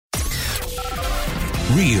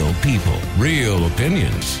Real people, real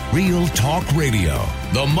opinions, real talk radio.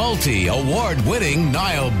 The multi-award-winning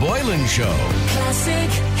Niall Boylan Show. Classic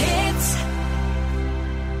hits.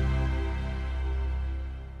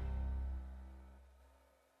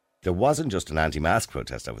 There wasn't just an anti-mask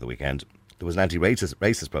protest over the weekend. There was an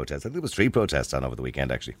anti-racist protest. I think there was 3 protests on over the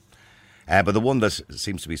weekend, actually. But the one that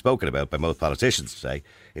seems to be spoken about by most politicians today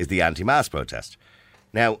is the anti-mask protest.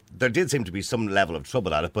 Now, there did seem to be some level of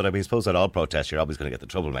trouble at it, but I suppose at all protests you're always going to get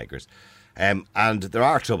the troublemakers. And there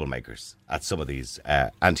are troublemakers at some of these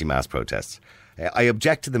anti-mask protests. I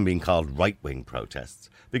object to them being called right-wing protests,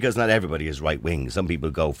 because not everybody is right-wing. Some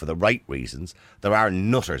people go for the right reasons. There are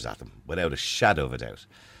nutters at them, without a shadow of a doubt.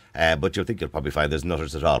 But you'll probably find there's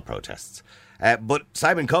nutters at all protests. But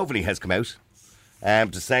Simon Coveney has come out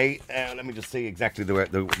to say, let me just see exactly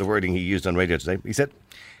the wording he used on radio today. He said,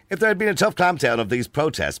 if there had been a tough clampdown of these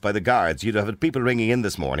protests by the guards, you'd have had people ringing in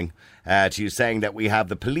this morning to you saying that we have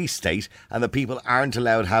the police state and the people aren't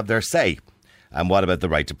allowed to have their say. And what about the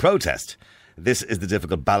right to protest? This is the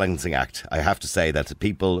difficult balancing act. I have to say that the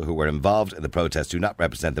people who were involved in the protest do not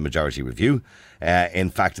represent the majority view. In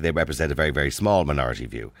fact, they represent a very, very small minority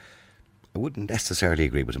view. I wouldn't necessarily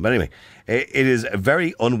agree with him. But anyway, it is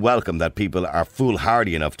very unwelcome that people are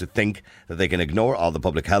foolhardy enough to think that they can ignore all the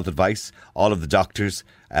public health advice, all of the doctors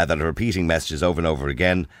that are repeating messages over and over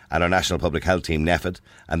again, and our National Public Health Team, NEFID,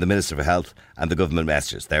 and the Minister for Health, and the government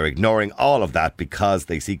messages. They're ignoring all of that because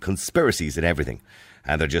they see conspiracies in everything.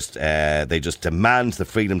 And they just demand the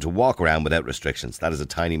freedom to walk around without restrictions. That is a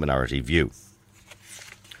tiny minority view.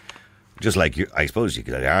 Just like, I suppose you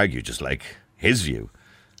could argue, just like his view.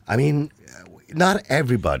 I mean, not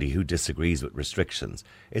everybody who disagrees with restrictions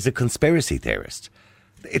is a conspiracy theorist.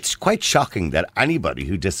 It's quite shocking that anybody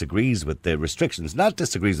who disagrees with the restrictions, not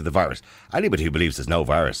disagrees with the virus, anybody who believes there's no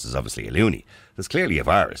virus is obviously a loony. There's clearly a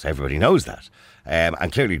virus, everybody knows that.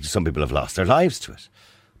 And clearly some people have lost their lives to it.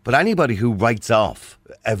 But anybody who writes off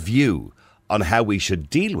a view on how we should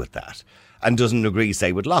deal with that and doesn't agree,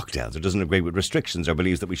 say, with lockdowns or doesn't agree with restrictions or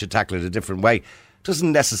believes that we should tackle it a different way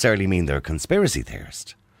doesn't necessarily mean they're a conspiracy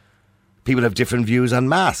theorist. People have different views on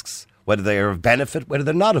masks, whether they are of benefit, whether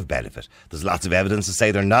they're not of benefit. There's lots of evidence to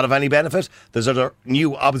say they're not of any benefit. There's other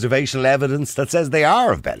new observational evidence that says they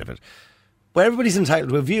are of benefit. But everybody's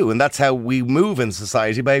entitled to a view, and that's how we move in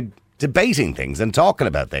society, by debating things and talking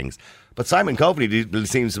about things. But Simon Coveney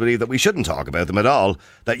seems to believe that we shouldn't talk about them at all,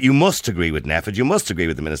 that you must agree with NEFID, you must agree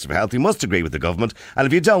with the Minister for Health, you must agree with the government, and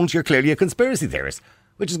if you don't, you're clearly a conspiracy theorist,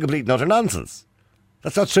 which is complete and utter nonsense.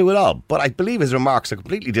 That's not true at all, but I believe his remarks are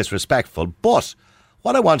completely disrespectful. But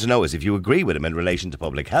what I want to know is if you agree with him in relation to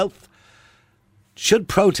public health. Should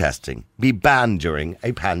protesting be banned during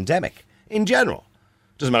a pandemic in general?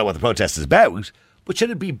 Doesn't matter what the protest is about, but should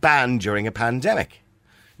it be banned during a pandemic?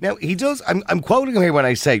 Now, he does, I'm quoting him here when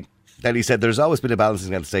I say that he said there's always been a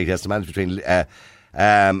balancing act the state has to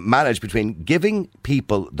manage between giving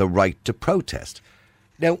people the right to protest.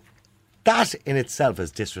 Now, that in itself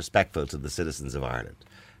is disrespectful to the citizens of Ireland,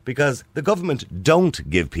 because the government don't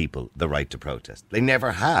give people the right to protest. They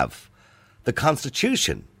never have. The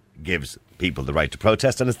Constitution gives people the right to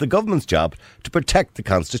protest, and it's the government's job to protect the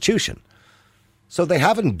Constitution. So they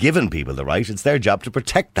haven't given people the right. It's their job to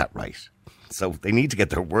protect that right. So they need to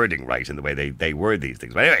get their wording right in the way they word these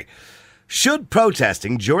things. But anyway, should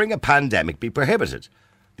protesting during a pandemic be prohibited?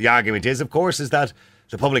 The argument is, of course, is that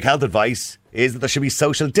the public health advice is that there should be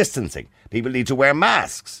social distancing. People need to wear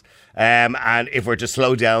masks. And if we're to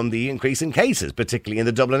slow down the increase in cases, particularly in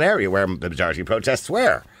the Dublin area where the majority of protests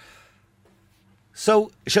were.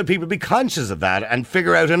 So should people be conscious of that and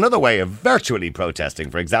figure out another way of virtually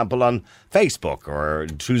protesting, for example, on Facebook or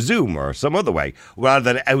through Zoom or some other way,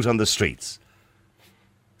 rather than out on the streets?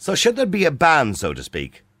 So should there be a ban, so to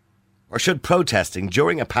speak? Or should protesting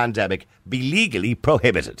during a pandemic be legally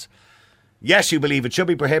prohibited? Yes, you believe it should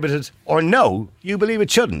be prohibited, or no, you believe it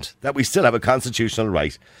shouldn't, that we still have a constitutional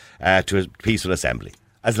right to a peaceful assembly.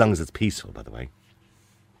 As long as it's peaceful, by the way.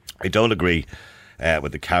 I don't agree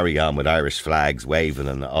with the carry on with Irish flags waving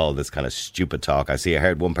and all this kind of stupid talk. I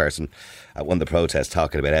heard one person at one of the protests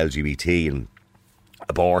talking about LGBT and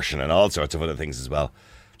abortion and all sorts of other things as well.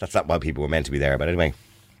 That's not why people were meant to be there. But anyway,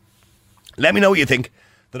 let me know what you think.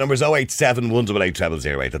 The number is 087 188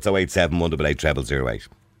 0008. That's 087 188 0008.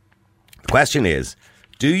 The question is,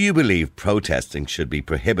 do you believe protesting should be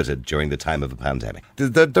prohibited during the time of a pandemic?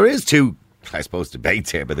 There is two, I suppose,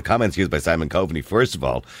 debates here, but the comments used by Simon Coveney, first of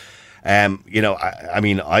all, I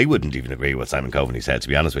mean, I wouldn't even agree with what Simon Coveney said, to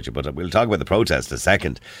be honest with you, but we'll talk about the protest in a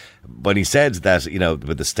second. But he said that,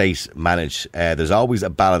 with the state there's always a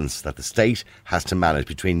balance that the state has to manage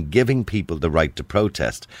between giving people the right to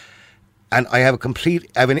protest And I have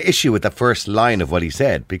an issue with the first line of what he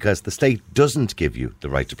said, because the state doesn't give you the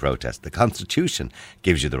right to protest. The Constitution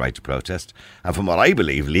gives you the right to protest. And from what I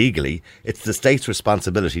believe legally, it's the state's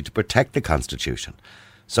responsibility to protect the Constitution.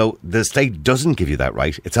 So the state doesn't give you that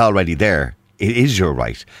right. It's already there. It is your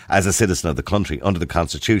right as a citizen of the country under the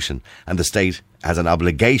Constitution, and the state has an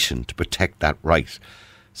obligation to protect that right.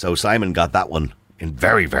 So Simon got that one in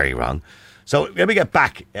very, very wrong. So let me get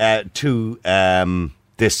back to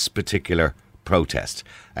this particular protest.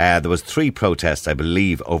 There was 3 protests, I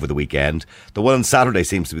believe, over the weekend. The one on Saturday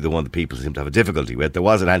seems to be the one that people seem to have a difficulty with. There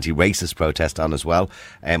was an anti-racist protest on as well.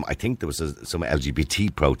 I think there was some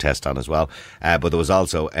LGBT protest on as well. But there was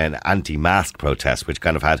also an anti-mask protest, which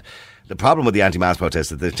kind of had... The problem with the anti-mask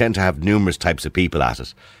protests is that they tend to have numerous types of people at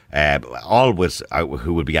it, all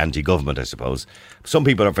who would be anti-government, I suppose. Some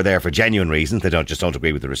people are there for genuine reasons. They don't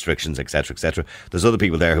agree with the restrictions, etc., etc. There's other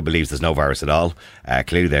people there who believes there's no virus at all.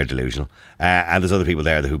 Clearly they're delusional. And there's other people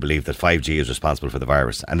there who believe that 5G is responsible for the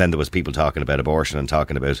virus. And then there was people talking about abortion and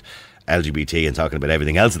talking about LGBT and talking about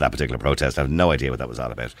everything else at that particular protest. I have no idea what that was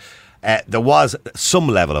all about. There was some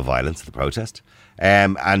level of violence at the protest.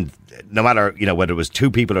 And no matter, whether it was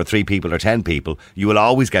 2 people or 3 people or 10 people, you will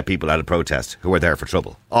always get people at a protest who are there for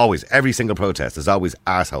trouble. Always. Every single protest. There's always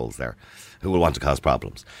arseholes there who will want to cause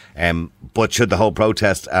problems. But should the whole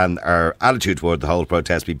protest and our attitude toward the whole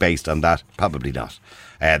protest be based on that? Probably not.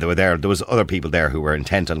 There was other people there who were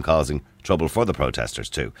intent on causing trouble for the protesters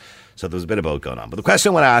too. So there was a bit of both going on. But the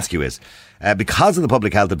question I want to ask you is, because of the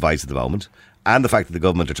public health advice at the moment, and the fact that the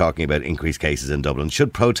government are talking about increased cases in Dublin,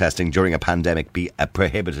 should protesting during a pandemic be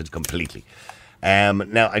prohibited completely?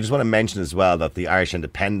 Now, I just want to mention as well that the Irish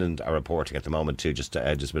Independent are reporting at the moment too, just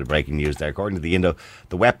a bit of breaking news there. According to the Indo,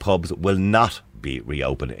 the wet pubs will not be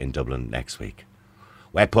reopened in Dublin next week.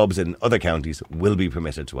 Wet pubs in other counties will be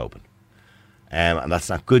permitted to open. And that's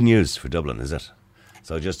not good news for Dublin, is it?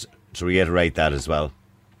 So just to reiterate that as well.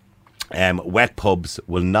 Wet pubs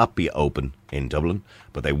will not be open in Dublin,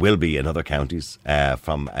 but they will be in other counties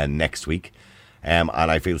from next week. And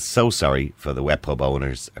I feel so sorry for the wet pub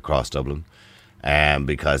owners across Dublin,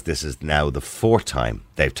 because this is now the 4th time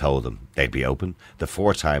they've told them they'd be open, the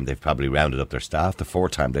 4th time they've probably rounded up their staff, the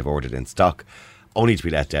 4th time they've ordered in stock, only to be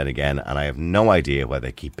let down again. And I have no idea why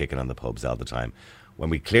they keep picking on the pubs all the time. When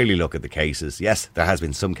we clearly look at the cases, yes, there has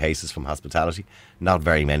been some cases from hospitality, not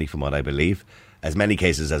very many from what I believe, as many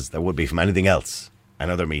cases as there would be from anything else and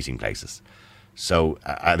other meeting places. So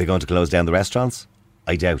are they going to close down the restaurants?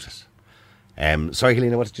 I doubt it. Sorry,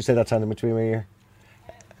 Helena, what did you say that time in between my ear?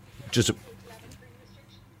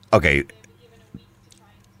 Okay.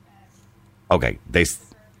 They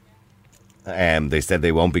said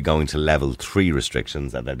they won't be going to level 3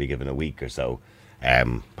 restrictions, and they'll be given a week or so,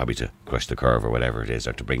 probably to crush the curve or whatever it is,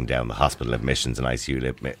 or to bring down the hospital admissions and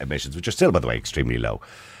ICU admissions, which are still, by the way, extremely low.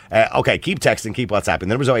 Okay, keep texting, keep WhatsApping. The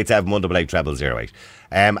number's 087 188 0008.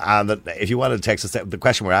 And if you want to text us, the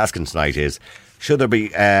question we're asking tonight is, should we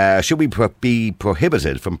be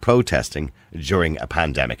prohibited from protesting during a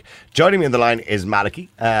pandemic? Joining me on the line is Malachy.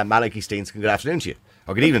 Malachy Steenson, good afternoon to you.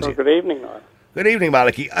 Or good evening to you. Good evening, Noel. Good evening,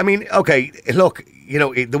 Malachy. I mean, okay, look,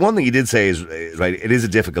 the one thing you did say is, right, it is a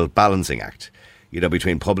difficult balancing act,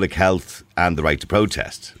 between public health and the right to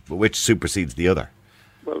protest, but which supersedes the other?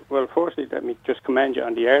 Well, firstly, let me just commend you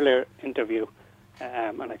on the earlier interview,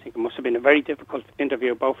 and I think it must have been a very difficult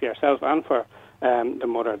interview both for yourself and for the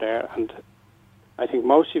mother there, and I think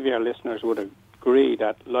most of your listeners would agree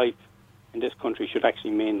that life in this country should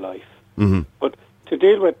actually mean life. Mm-hmm. But to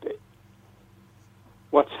deal with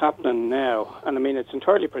what's happening now, and I mean, it's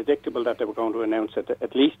entirely predictable that they were going to announce that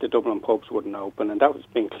at least the Dublin pubs wouldn't open, and that was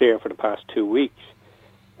been clear for the past 2 weeks.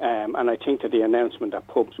 And I think that the announcement that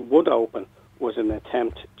pubs would open was an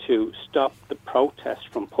attempt to stop the protest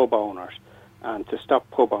from pub owners and to stop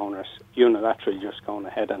pub owners unilaterally just going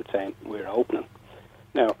ahead and saying, we're opening.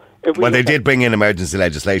 Now, they did bring in emergency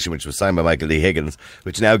legislation, which was signed by Michael D. Higgins,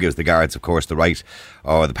 which now gives the guards, of course, the right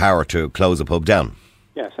or the power to close a pub down.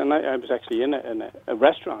 Yes, and I was actually in a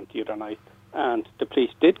restaurant the other night, and the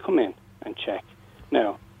police did come in and check.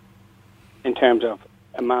 Now, in terms of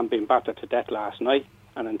a man being battered to death last night,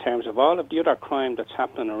 and in terms of all of the other crime that's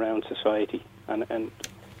happening around society, and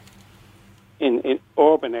in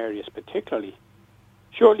urban areas particularly,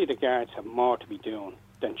 surely the guards have more to be doing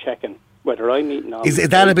than checking whether I'm eating all. Is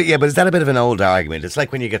that a bit of an old argument? It's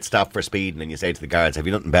like when you get stopped for speeding and you say to the guards, "Have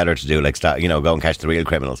you nothing better to do? Like go and catch the real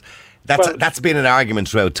criminals." That's been an argument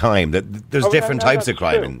throughout time. That there's different types of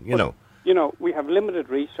crime, we have limited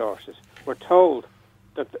resources. We're told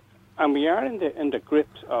that, and we are in the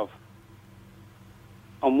grips of.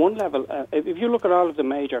 On one level, if you look at all of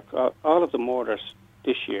the murders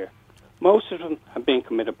this year, Most of them have been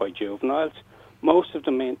committed by juveniles. Most of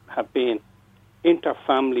them have been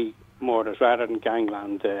inter-family murders rather than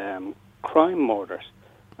gangland crime murders.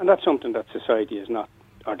 And that's something that society is not,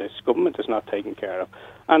 or this government is not taking care of.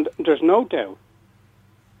 And there's no doubt,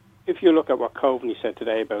 if you look at what Coveney said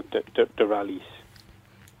today about the rallies.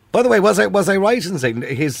 By the way, was I right in saying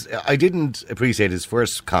I didn't appreciate his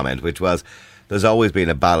first comment, which was there's always been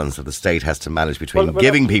a balance that the state has to manage between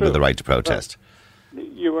giving people the right to protest. Well,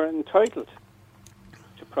 you are entitled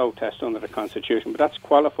to protest under the Constitution, but that's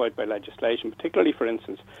qualified by legislation, particularly, for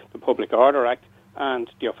instance, the Public Order Act and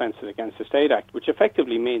the Offences Against the State Act, which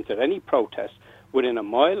effectively means that any protest within a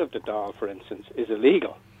mile of the Dáil, for instance, is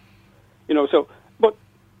illegal. But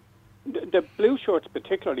the blue shirts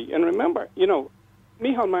particularly, and remember,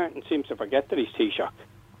 Micheál Martin seems to forget that he's Taoiseach.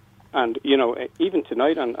 And, even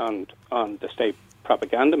tonight on the state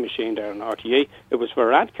propaganda machine there on RTE, it was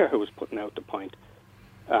Varadkar who was putting out the point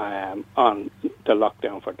on the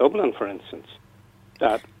lockdown for Dublin, for instance,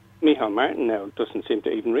 that Micheál Martin now doesn't seem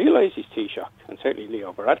to even realise he's Taoiseach, and certainly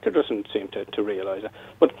Leo Varadkar doesn't seem to realise it.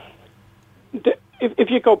 But if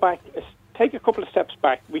you go back, take a couple of steps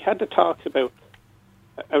back, we had the talks about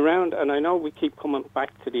around, and I know we keep coming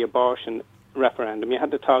back to the abortion referendum, you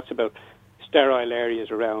had the talks about sterile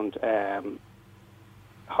areas around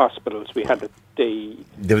hospitals. We had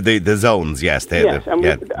the zones, yes,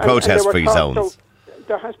 protest-free zones. So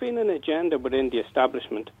there has been an agenda within the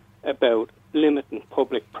establishment about limiting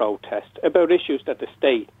public protest, about issues that the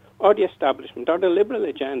state or the establishment or the liberal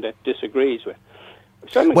agenda disagrees with.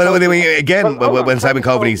 When Simon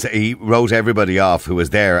Coveney, he wrote everybody off who was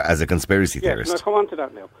there as a conspiracy theorist. I'll come on to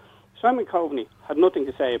that now. Simon Coveney had nothing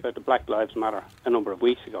to say about the Black Lives Matter a number of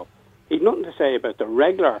weeks ago. He had nothing to say about the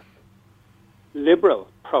regular liberal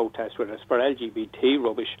protests, whether it's for LGBT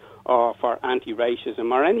rubbish or for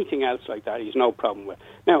anti-racism or anything else like that. He's no problem with.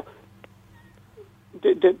 Now,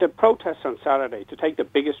 the protests on Saturday, to take the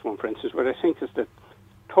biggest one, for instance, where I think is the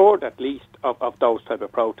third at least of those type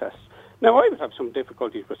of protests. Now, I would have some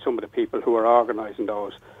difficulties with some of the people who are organising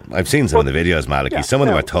those. I've seen some of the videos, Malachy. Yeah, some of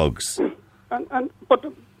them are thugs. But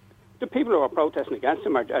the people who are protesting against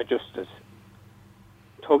them are just as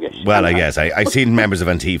thuggish. Well, I guess. I've seen members of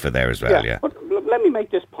Antifa there as well, yeah. But let me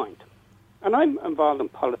make this point. And I'm involved in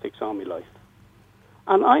politics all my life.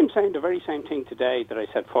 And I'm saying the very same thing today that I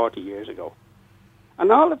said 40 years ago.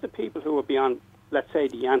 And all of the people who are beyond, let's say,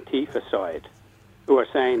 the Antifa side, who are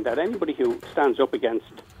saying that anybody who stands up against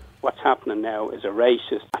what's happening now is a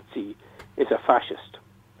racist, Nazi, is a fascist.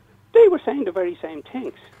 They were saying the very same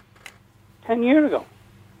things 10 years ago.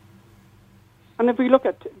 And if we look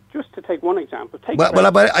at, just to take one example...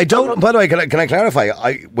 But I don't... By the way, can I clarify?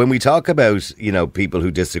 When we talk about, people who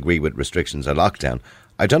disagree with restrictions or lockdown,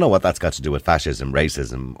 I don't know what that's got to do with fascism,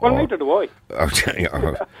 racism... Well, neither do I.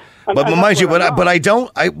 But mind you, but I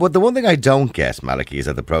don't... But the one thing I don't get, Malachy, is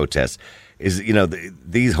at the protests is,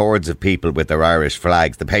 these hordes of people with their Irish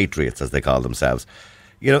flags, the patriots, as they call themselves.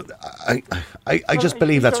 I just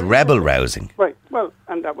believe that's rebel-rousing. Right, well,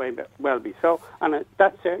 and that way well be so. And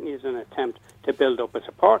that certainly is an attempt to build up a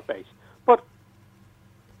support base. But,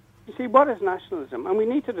 you see, what is nationalism? And we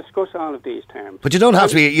need to discuss all of these terms. But you don't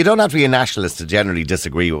have to be a nationalist to generally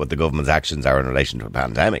disagree with what the government's actions are in relation to a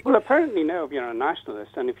pandemic. Well, apparently now, if you're a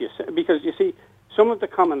nationalist, and because you see, some of the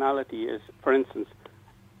commonality is, for instance,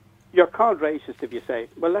 you're called racist if you say,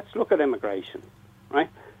 well, let's look at immigration, right?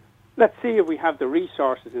 Let's see if we have the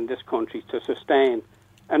resources in this country to sustain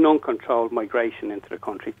an uncontrolled migration into the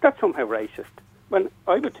country. That's somehow racist. When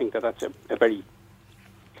I would think that that's a very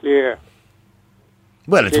clear...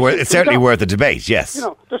 Well, it's certainly worth a debate, yes.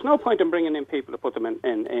 There's no point in bringing in people to put them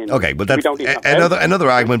in okay, but that's another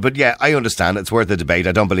argument. But yeah, I understand it's worth a debate.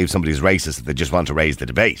 I don't believe somebody's racist if they just want to raise the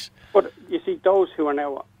debate. But you see, those who are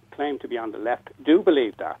now claimed to be on the left do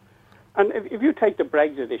believe that. And if you take the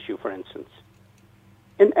Brexit issue, for instance,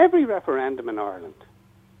 in every referendum in Ireland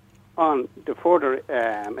on the further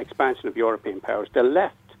expansion of European powers, the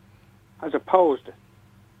left has opposed it,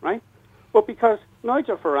 right? But because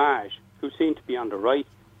Nigel Farage, who seemed to be on the right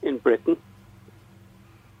in Britain,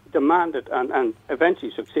 demanded and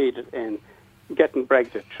eventually succeeded in getting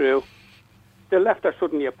Brexit through, the left are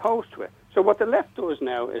suddenly opposed to it. So what the left does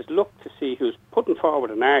now is look to see who's putting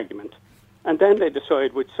forward an argument, and then they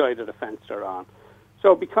decide which side of the fence they're on.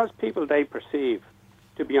 So because people they perceive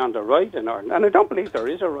to be on the right in Ireland, and I don't believe there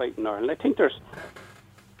is a right in Ireland, I think there's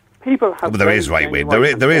people have... Well, there is right wing.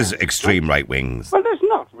 There is extreme right wings. Well, there's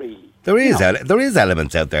not really. There is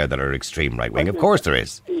elements out there that are extreme right wing. Of course there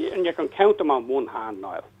is. And you can count them on one hand,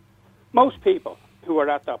 Niall. Most people who were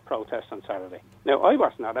at that protest on Saturday. Now, I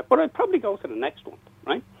wasn't at it, but I'd probably go to the next one,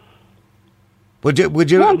 right? Would you?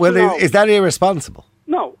 Well, is that irresponsible?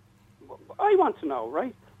 No. I want to know,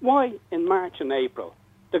 right, why in March and April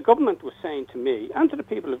the government was saying to me and to the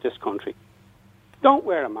people of this country, don't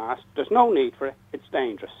wear a mask, there's no need for it, it's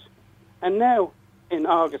dangerous. And now in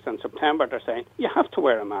August and September they're saying, you have to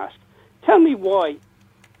wear a mask. Tell me why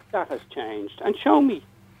that has changed and show me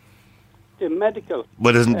the medical...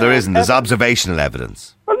 Well, there isn't. There's observational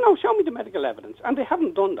evidence. Well, no, show me the medical evidence. And they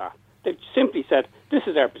haven't done that. They've simply said, this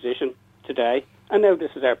is our position today, and now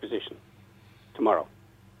this is our position tomorrow.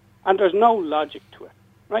 And there's no logic to it,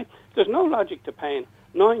 right? There's no logic to paying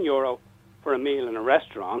 €9 for a meal in a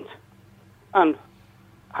restaurant and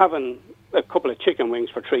having a couple of chicken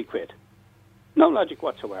wings for £3. No logic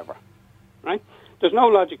whatsoever, right? There's no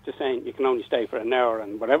logic to saying you can only stay for an hour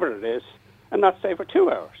and whatever it is and not stay for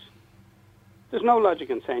 2 hours. There's no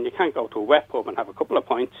logic in saying you can't go to a wet pub and have a couple of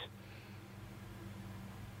pints.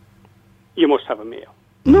 You must have a meal.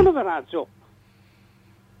 None of it adds up.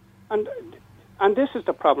 And this is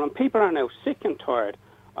the problem. People are now sick and tired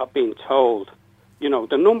of being told,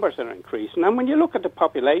 the numbers are increasing. And when you look at the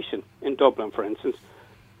population in Dublin, for instance,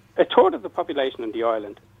 a third of the population in the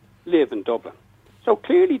island live in Dublin. So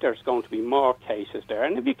clearly there's going to be more cases there.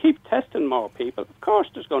 And if you keep testing more people, of course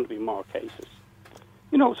there's going to be more cases.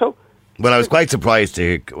 Well, I was quite surprised to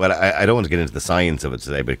hear, I don't want to get into the science of it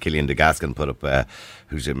today, but Cillian de Gascon put up,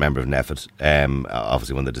 who's a member of NEFIT,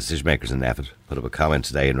 obviously one of the decision makers in NEFIT, put up a comment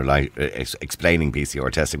today explaining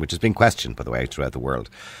PCR testing, which has been questioned, by the way, throughout the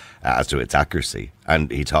world as to its accuracy.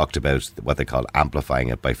 And he talked about what they call amplifying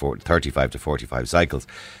it by 35 to 45 cycles.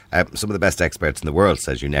 Some of the best experts in the world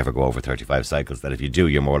says you never go over 35 cycles, that if you do,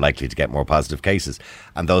 you're more likely to get more positive cases.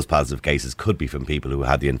 And those positive cases could be from people who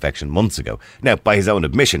had the infection months ago. Now, by his own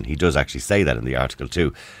admission, he does actually say that in the article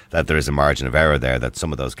too, that there is a margin of error there, that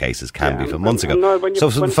some of those cases can be from months ago.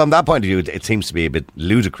 From that point of view, it seems to be a bit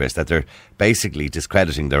ludicrous that they're basically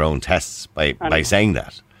discrediting their own tests by saying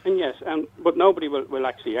that. And yes, but nobody will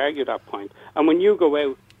actually argue that point. And when you go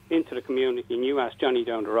out into the community and you ask Johnny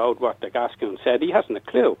down the road what the Gascon said, he hasn't a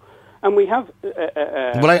clue. And we have.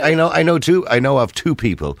 I know of two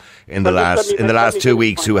people in the last 2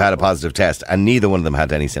 weeks who had a positive test, and neither one of them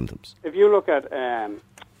had any symptoms. If you look at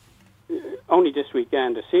only this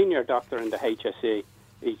weekend, a senior doctor in the HSE,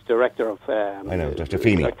 he's director of. I know, Dr.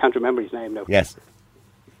 Feeney. I can't remember his name now. Yes.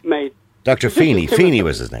 Made Dr. Feeney. Feeney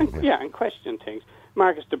was his name. Yeah, and questioned things.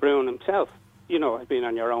 Marcus de Bruin himself, has been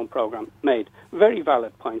on your own programme, made very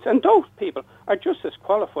valid points. And those people are just as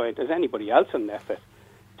qualified as anybody else in NEFIT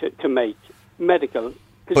to make medical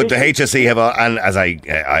positions. But the HSE have, and as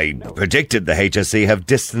I predicted, the HSE have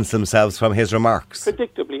distanced themselves from his remarks.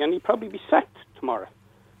 Predictably, and he'll probably be sacked tomorrow.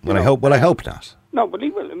 I hope not. No, but he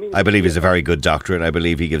will. I believe he's a very good doctor, and I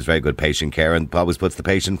believe he gives very good patient care and always puts the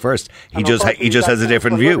patient first. He just has a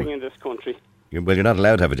different view. In this country. Well, you're not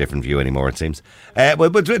allowed to have a different view anymore, it seems.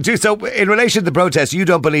 So, in relation to the protest, you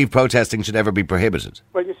don't believe protesting should ever be prohibited?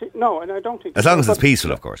 Well, you see, no, and I don't think... As long as it's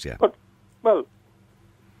peaceful, of course, yeah. But,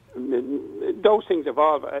 those things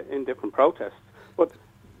evolve in different protests. But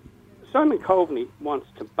Simon Coveney wants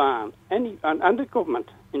to ban any... And the government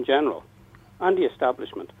in general, and the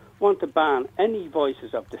establishment, want to ban any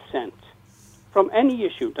voices of dissent from any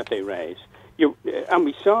issue that they raise. And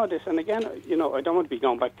we saw this, and again, I don't want to be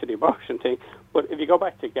going back to the abortion thing, but if you go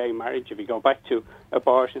back to gay marriage, if you go back to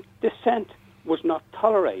abortion, dissent was not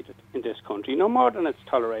tolerated in this country, no more than it's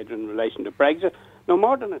tolerated in relation to Brexit, no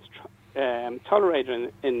more than it's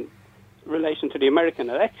tolerated in relation to the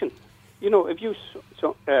American election. If you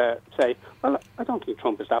say, well, I don't think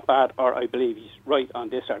Trump is that bad, or I believe he's right on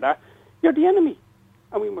this or that, you're the enemy.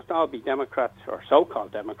 And we must all be Democrats, or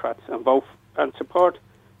so-called Democrats, and vote and support.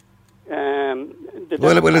 He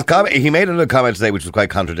made another comment today which was quite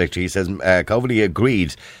contradictory. He says Coveney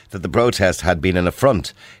agreed that the protest had been an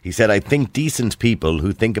affront. He said, I think decent people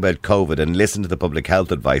who think about COVID and listen to the public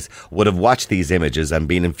health advice would have watched these images and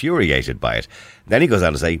been infuriated by it. Then he goes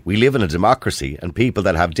on to say, we live in a democracy and people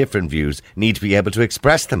that have different views need to be able to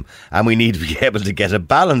express them, and we need to be able to get a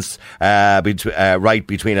balance right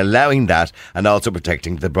between allowing that and also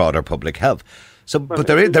protecting the broader public health. So, but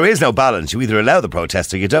there is no balance. You either allow the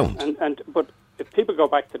protest or you don't. But if people go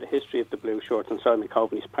back to the history of the Blue Shirts and Simon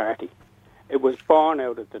Coveney's party, it was born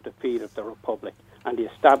out of the defeat of the Republic and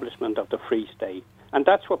the establishment of the Free State. And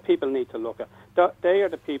that's what people need to look at. They are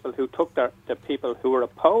the people who took the people who were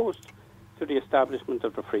opposed to the establishment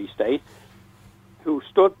of the Free State, who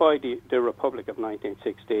stood by the Republic of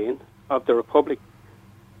 1916, of the Republic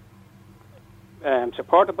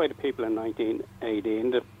supported by the people in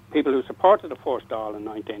 1918, the people who supported the First Dáil in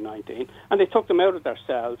 1919, and they took them out of their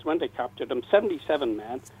cells when they captured them, 77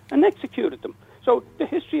 men, and executed them. So the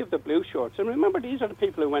history of the blue shirts, and remember, these are the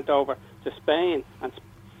people who went over to Spain and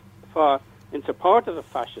fought in support of the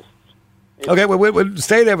fascists. Okay, well, we'll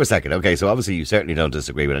stay there for a second. Okay, so obviously you certainly don't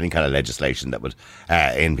disagree with any kind of legislation that would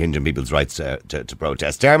impinge on people's rights to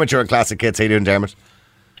protest. Dermot, you're a classic kid. How you doing, Dermot?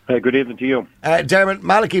 Good evening to you. Dermot,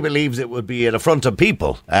 Malachy believes it would be an affront of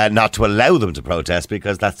people not to allow them to protest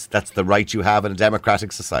because that's the right you have in a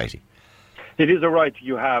democratic society. It is a right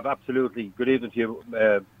you have, absolutely. Good evening to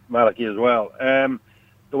you, Malachy, as well.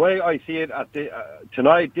 The way I see it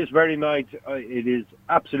tonight, this very night, it is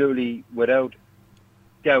absolutely without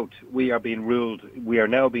doubt we are being ruled. We are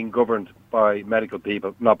now being governed by medical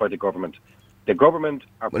people, not by the government. The government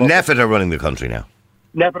are... Well, NEFIT are running the country now.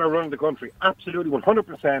 NEFIT are running the country. Absolutely,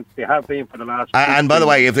 100%. They have been for the last... And by the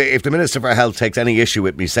way, if the Minister for Health takes any issue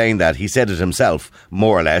with me saying that, he said it himself,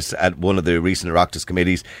 more or less, at one of the recent Oireachtas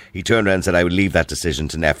committees. He turned around and said, I would leave that decision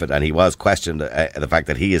to NEFIT, and he was questioned the fact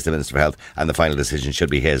that he is the Minister for Health and the final decision should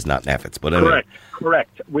be his, not NEFIT's. But anyway.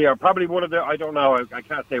 Correct. We are probably one of the... I don't know, I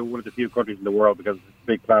can't say we're one of the few countries in the world because it's a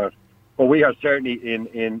big planet, but we are certainly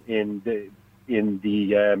in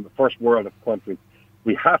the first world of countries.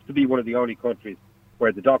 We have to be one of the only countries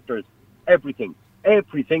where the doctors, every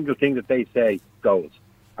single thing that they say goes,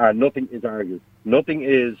 and nothing is argued. Nothing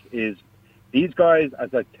is these guys,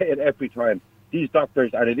 as I say it every time, these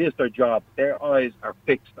doctors, and it is their job, their eyes are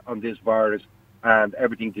fixed on this virus and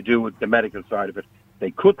everything to do with the medical side of it. They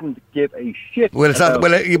couldn't give a shit. Well, it's not.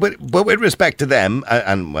 But with respect to them,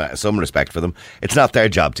 and some respect for them, it's not their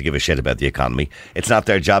job to give a shit about the economy. It's not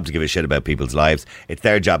their job to give a shit about people's lives. It's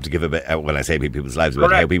their job to give a bit. When I say people's lives,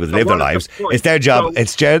 about how people live their lives. It's their job.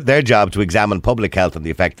 It's their job to examine public health and the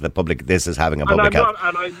effect that this is having on public health.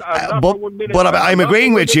 But I'm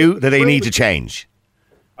agreeing with you that they need to change.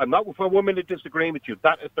 I'm not for 1 minute disagreeing with you.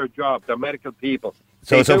 That is their job. They're medical people.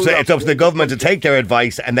 So it's up to the government to take their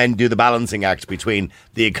advice and then do the balancing act between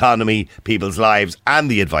the economy, people's lives, and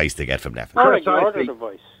the advice they get from NEFIT. Or ignore the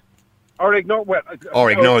advice. Or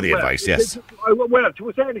ignore the advice, yes. Well, to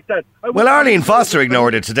a certain extent. Well, Arlene Foster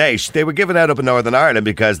ignored it today. They were given out up in Northern Ireland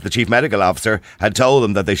because the chief medical officer had told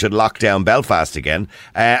them that they should lock down Belfast again,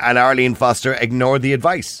 and Arlene Foster ignored the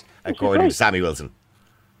advice, according to Sammy Wilson.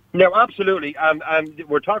 No, absolutely, and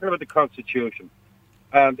we're talking about the Constitution,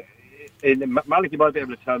 and Malachy might be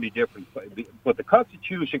able to tell me different, but the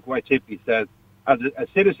Constitution quite simply says, as a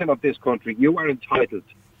citizen of this country, you are entitled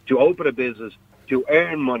to open a business, to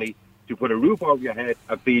earn money, to put a roof over your head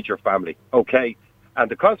and feed your family, okay?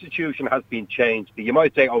 And the Constitution has been changed. You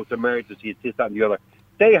might say, oh, it's emergency, it's this, that and the other.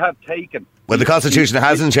 They have taken... Well, the Constitution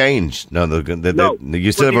hasn't changed. No,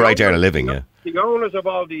 you still have a right to earn a living, yeah. The owners of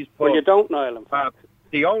all these pubs... Well, you don't, Niall, in fact.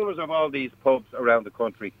 The owners of all these pubs around the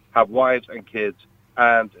country have wives and kids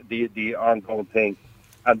and the ongoing thing.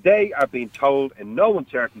 And they are being told in no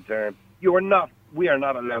uncertain terms, we are not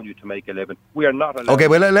allowing you to make a living. We are not allowing... Okay,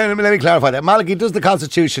 well, let me clarify that. Malachy, does the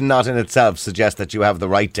Constitution not in itself suggest that you have the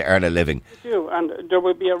right to earn a living? I do, and there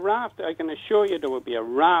will be a raft, I can assure you there will be a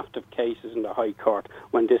raft of cases in the High Court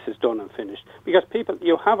when this is done and finished. Because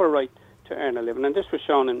you have a right to earn a living, and this was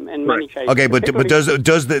shown in many cases. Okay, but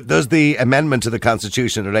does the amendment to the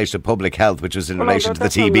Constitution in relation to public health, which was in relation to the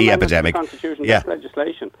TB epidemic, that's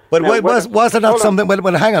legislation. But now, was there not something?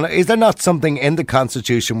 Well, hang on. Is there not something in the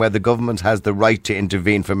Constitution where the government has the right to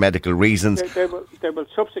intervene for medical reasons? They will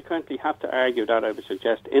subsequently have to argue that, I would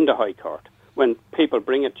suggest, in the High Court when people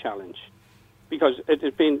bring a challenge, because it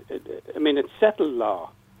has been. I mean, it's settled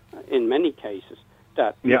law in many cases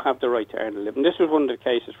that you have the right to earn a living. This was one of the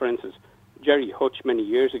cases, for instance. Jerry Hutch many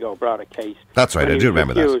years ago brought a case. That's right, I do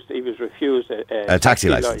remember that. He was refused a taxi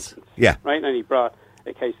license. Yeah. Right, and he brought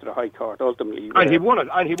a case to the High Court, ultimately. And he won it,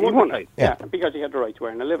 and he won it. Yeah, because he had the right to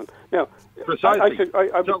earn a living. Now, precisely.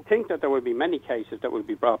 I would think that there would be many cases that would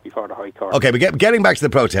be brought before the High Court. Okay, but getting back to the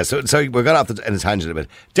protests, so we're going off in a tangent a bit.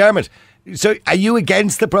 Dermot, so are you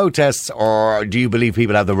against the protests, or do you believe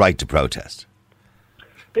people have the right to protest?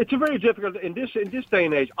 It's a very difficult in this day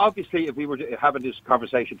and age. Obviously, if we were having this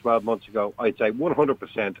conversation 12 months ago, I'd say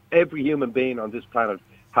 100% every human being on this planet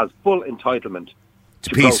has full entitlement to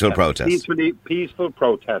peaceful protest. Peaceful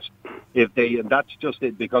protest. And that's just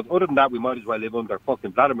it. Because other than that, we might as well live under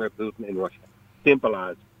fucking Vladimir Putin in Russia. Simple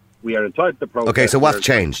as. We are entitled to protest. Okay, so what's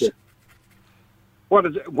changed? What do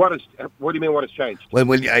you mean? What has changed?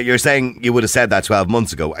 Well, you're saying you would have said that 12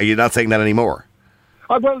 months ago. Are you not saying that anymore?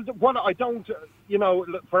 Well, what I don't,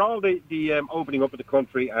 for all the opening up of the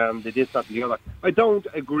country and the this, that and the other, I don't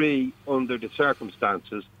agree under the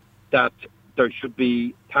circumstances that there should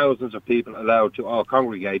be thousands of people allowed to all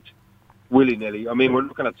congregate willy-nilly. I mean, we're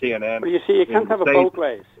looking at CNN. Well, you see, you can't have it both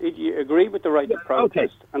ways. You agree with the right to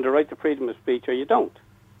protest and the right to freedom of speech, or you don't.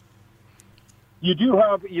 You do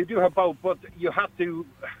have both, but you have to.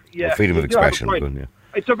 Yeah, well, freedom of expression. Good, yeah.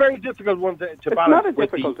 It's a very difficult one to balance. It's not a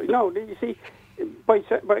difficult. No, you see, by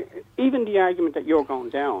even the argument that you're going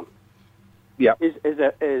down,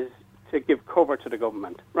 is to give cover to the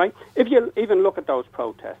government, right? If you even look at those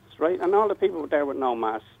protests, right, and all the people there with no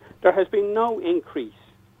masks, there has been no increase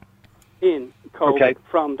in COVID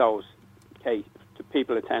from those cases.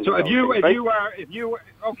 People attending. So if you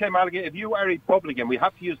Malachy, if you are a Republican, we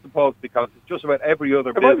have to use the polls because it's just about every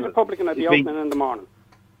other business. If I was a Republican, I'd be opening in the morning.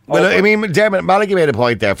 Well, I mean, Dermot, Malachy made a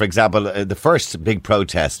point there. For example, the first big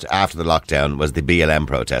protest after the lockdown was the BLM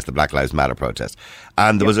protest, the Black Lives Matter protest.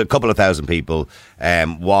 And there was a couple of thousand people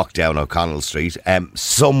walked down O'Connell Street.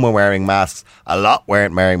 Some were wearing masks. A lot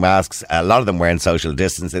weren't wearing masks. A lot of them wearing social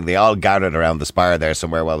distancing. They all gathered around the spire there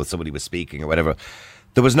somewhere while somebody was speaking or whatever.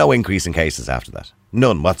 There was no increase in cases after that.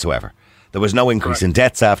 None whatsoever. There was no increase in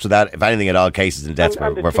deaths after that. If anything at all, cases in deaths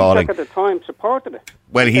were falling. At the time supported it.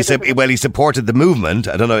 Well, he supported the movement.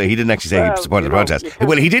 I don't know. He didn't actually say he supported the protest.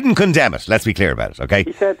 Well, he didn't condemn it. Let's be clear about it, okay?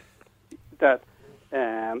 He said that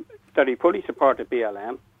he fully supported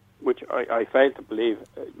BLM, which I fail to believe,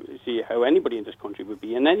 see how anybody in this country would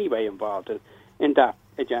be in any way involved in that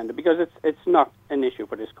agenda, because it's not an issue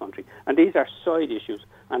for this country. And these are side issues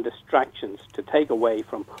and distractions to take away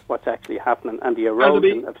from what's actually happening and the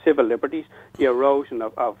erosion of civil liberties, the erosion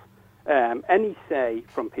of any say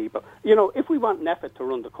from people. You know, if we want NEFIT to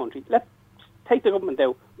run the country, let's take the government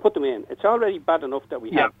out, put them in. It's already bad enough that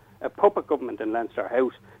we have a puppet government in Leinster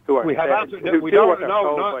House who are... Malachy, we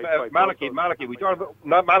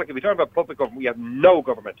talk about puppet government. We have no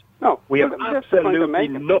government. No. We have absolutely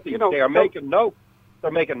nothing. You know,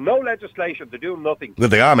 they're making no legislation. They're doing nothing. Well,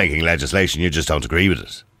 they are making legislation. You just don't agree with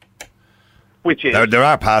it. Which is? There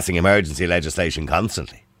are passing emergency legislation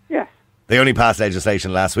constantly. Yes. They only passed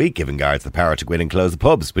legislation last week giving guards the power to go in and close the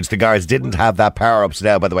pubs, which the guards didn't have that power up to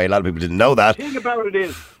now. By the way, a lot of people didn't know that. The thing about it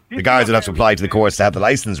is... The guards would have to apply to the courts to have the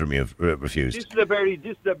licence refused. This is a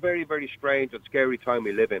very, very strange and scary time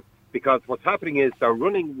we live in, because what's happening is they're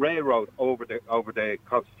running railroad over the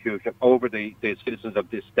Constitution, over the citizens of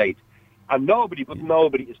this state, and nobody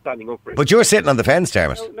is standing up for it. But you're sitting on the fence,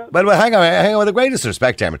 Dermot. No. Well, hang on. With the greatest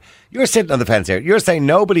respect, Dermot, you're sitting on the fence here. You're saying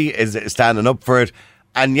nobody is standing up for it,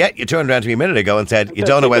 and yet you turned around to me a minute ago and said you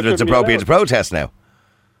don't know whether it's appropriate to protest now.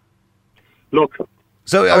 Look.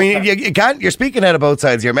 So, I mean, you can't. You're speaking out of both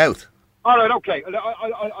sides of your mouth. All right, okay.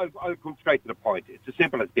 I'll come straight to the point. It's as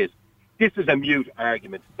simple as this. This is a mute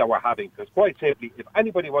argument that we're having, because quite simply, if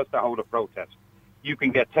anybody wants to hold a protest, you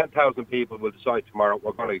can get 10,000 people will decide tomorrow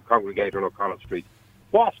we're going to congregate on O'Connell Street.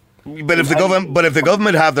 What? But if the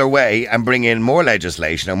government have their way and bring in more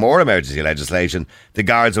legislation or more emergency legislation, the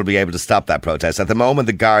guards will be able to stop that protest. At the moment,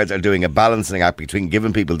 the guards are doing a balancing act between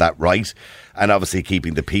giving people that right and obviously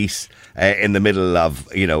keeping the peace in the middle of,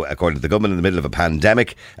 according to the government, in the middle of a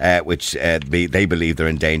pandemic, which they believe they're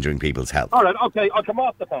endangering people's health. All right, okay, I'll come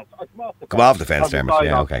off the fence. Come off the fence, Dermot.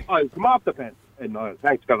 Yeah, okay. I'll come off the fence. No,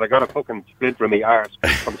 thanks, because I got a fucking splinter in my arse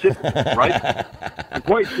from sitting, right? And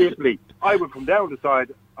quite simply, I would come down the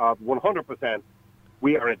side of 100%.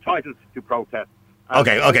 We are entitled to protest.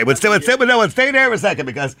 Okay, but stay there for a second,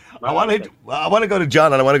 because I want to go to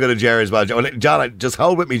John and I want to go to Jerry as well. John, just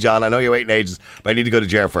hold with me, John. I know you're waiting ages, but I need to go to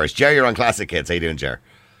Jerry first. Jerry, you're on Classic Hits. How you doing, Jerry?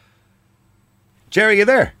 Jerry, you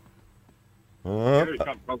there? Jerry's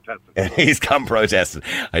gone protesting. He's gone protesting.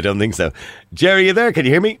 I don't think so. Jerry, you there? Can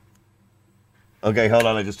you hear me? Okay, hold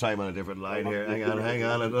on. I just try him on a different line here. Hang on. I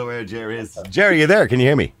don't know where Jerry is. Jerry, you there? Can you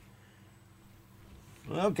hear me?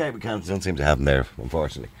 Okay, we don't seem to have him there,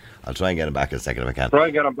 unfortunately. I'll try and get him back in a second if I can. Try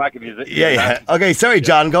and get him back if he's... Yeah. Okay, sorry,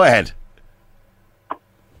 John. Go ahead.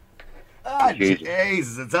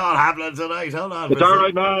 Jesus, it's all happening tonight. Hold on. It's all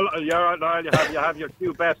right, Niall. You're all right, Niall. You have your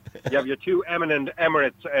two best. You have your two eminent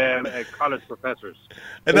Emirates college professors.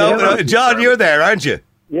 No, John, you're there, aren't you?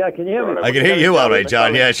 Yeah, can you hear me? I can hear you all right,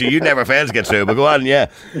 John. Yeah, sure, you never fail to get through, but go on, yeah.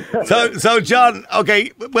 So John, okay,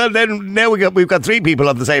 well then now we've got three people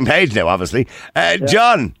on the same page now, obviously.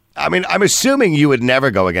 John, I mean, I'm assuming you would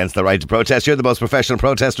never go against the right to protest. You're the most professional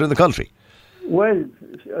protester in the country. Well,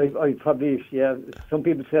 I probably, some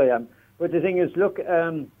people say I am. But the thing is, look,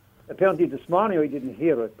 apparently this morning I didn't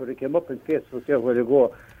hear it, but it came up on Facebook there a while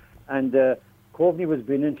ago, and Coveney was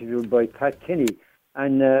being interviewed by Pat Kenny.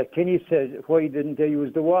 And Kenny said, why didn't they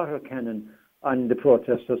use the water cannon on the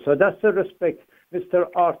protesters? So that's the respect Mr.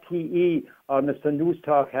 RTE or Mr. News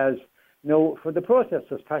Talk has for the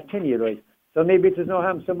protesters, Pat Kenny, right? So maybe it is no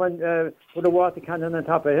harm someone put a water cannon on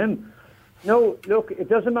top of him. No, look, it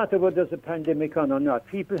doesn't matter whether there's a pandemic on or not.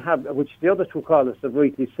 People have, which the other two callers have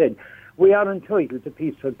rightly said, We are entitled to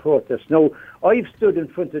peaceful protest. Now, I've stood in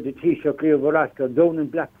front of the Taoiseach Leo Varadkar down in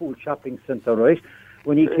Blackpool Shopping Centre, right,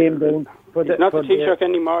 when he came down for the... He's not the Taoiseach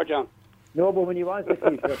anymore, John. No, but when he was the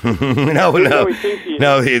Taoiseach...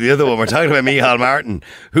 No, the other one. We're talking about Micheál Martin,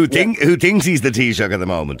 who thinks he's the Taoiseach at the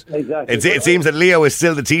moment. Exactly. It seems that Leo is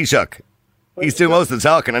still the Taoiseach. He's doing most of the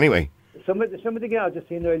talking anyway. Some of the guys just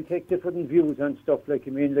they'll take different views on stuff, like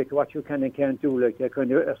what you can and can't do, like they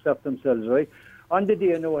kind of assert themselves, right? On the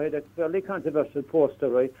day, I had a fairly controversial poster,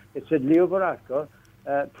 right? It said Leo Varadkar,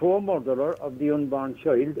 pro-murderer of the unborn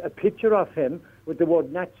child, a picture of him with the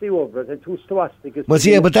word Nazi over it and 2 swastikas.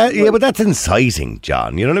 But that's inciting,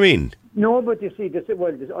 John. You know what I mean? No, but you see,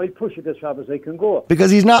 I'll push it as far as I can go.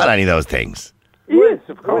 Because he's not any of those things. Yes,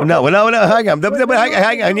 of course. No, hang on. But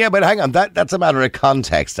hang on. That's a matter of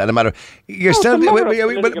context and a matter. You're still.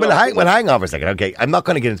 Hang on for a second. Okay, I'm not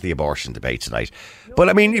going to get into the abortion debate tonight. But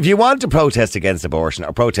I mean, if you want to protest against abortion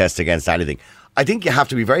or protest against anything, I think you have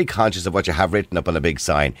to be very conscious of what you have written up on a big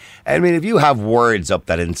sign. I mean, if you have words up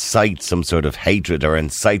that incite some sort of hatred or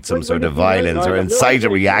incite some sort of violence or incite a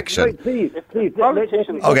reaction. Please.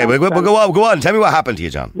 Okay, but go on. Tell me what happened to you,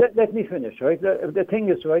 John. Let me finish, right? The thing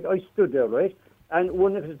is, right, I stood there, right, and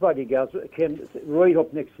one of his bodyguards came right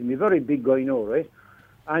up next to me, very big guy now, right?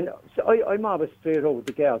 And so I'm always straight out with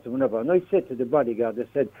the guards or whatever, and I said to the bodyguard, I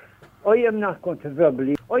said, I am not going to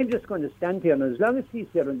verbally, I'm just going to stand here, and as long as he's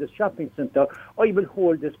here in the shopping centre, I will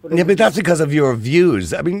hold this. But that's because of your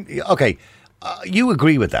views. I mean, okay, you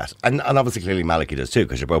agree with that, and obviously clearly Malachy does too,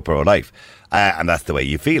 because you're both pro-life, and that's the way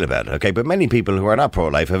you feel about it, okay? But many people who are not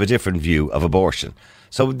pro-life have a different view of abortion.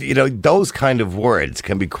 So, those kind of words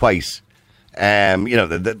can be quite...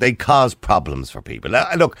 they cause problems for people. Now,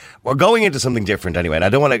 look, we're going into something different anyway, and I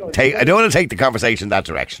don't want to take the conversation that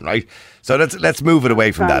direction, right? So let's move it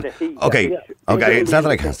away from that. Okay. It's not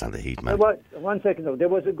that I can't stand the heat, man. 1 second though. There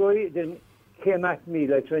was a guy that came at me,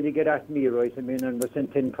 like trying to get at me, right? I mean, and was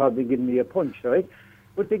intending probably giving me a punch, right?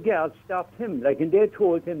 But the girls stopped him, and they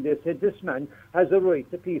told him, they said, this man has a right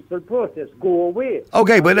to peaceful protest, go away.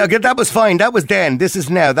 Okay, but that was fine, that was then, this is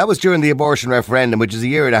now, that was during the abortion referendum, which is a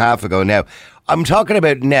year and a half ago now. I'm talking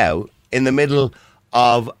about now, in the middle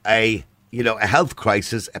of a health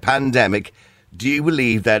crisis, a pandemic. Do you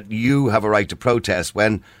believe that you have a right to protest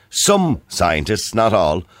when some scientists, not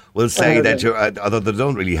all, will say that you're, although they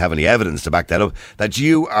don't really have any evidence to back that up, that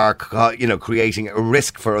you are, creating a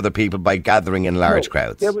risk for other people by gathering in large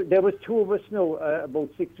crowds? There was 2 of us now, about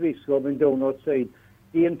 6 weeks ago, been down outside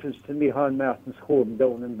the entrance to Micheál Martin's home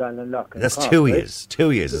down in Ballinlough. That's Cork, 2 years.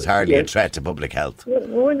 2 years is hardly a threat to public health.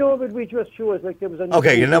 Well, no, but we just show us like there was a...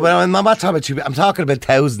 Okay, but I'm not talking about you. I'm talking about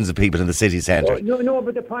thousands of people in the city centre. No,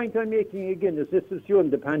 but the point I'm making again is this was during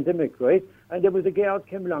the pandemic, right? And there was a girl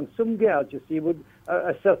came along. Some girls, you see, would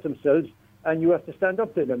assert themselves, and you have to stand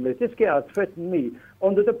up to them. Like, this girl threatened me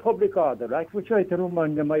under the Public Order Act, which I had to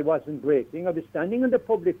remind them I wasn't breaking. I was standing on the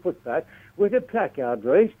public footpath with a placard,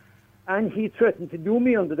 right? And he threatened to do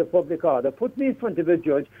me under the public order, put me in front of a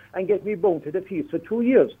judge and get me bound to the feet for 2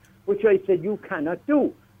 years, which I said, you cannot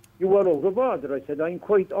do. You are out of order. I said, I'm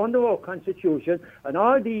quite under our constitution and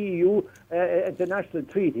all the EU international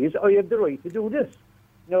treaties, I have the right to do this.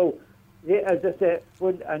 Now, as I said,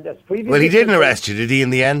 well, he didn't arrest you, did he, in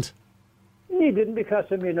the end? He didn't, because,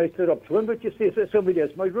 I stood up to him, but you see, somebody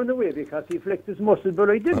else might run away because he flexed his muscle, but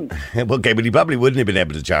I didn't. Okay, but he probably wouldn't have been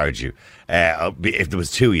able to charge you if there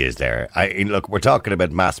was 2 years there. Look, we're talking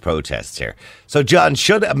about mass protests here. So, John,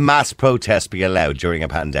 should a mass protest be allowed during a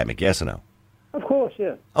pandemic, yes or no? Of course,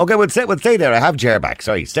 yeah. Okay, we'll stay there. I have Ger back.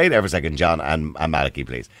 Sorry, stay there for a second, John and Malachy,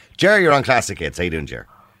 please. Ger, you're on Classic Hits. How you doing, Ger?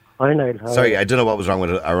 Hi, Niall. Sorry, I don't know what was wrong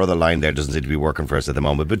with our other line there. Doesn't seem to be working for us at the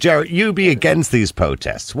moment. But, Ger, you be against these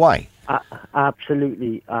protests. Why?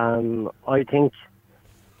 Absolutely. I think,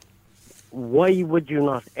 why would you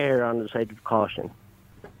not err on the side of caution?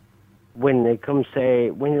 When it comes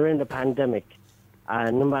to, when you're in the pandemic,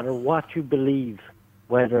 no matter what you believe,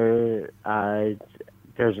 whether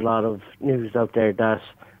there's a lot of news out there that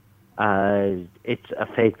it's a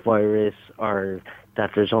fake virus or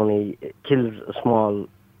that there's only, it kills a small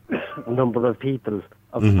number of people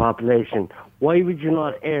of the population, why would you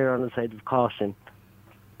not err on the side of caution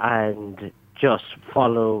and just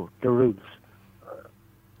follow the rules?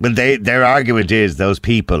 Well, their argument is, those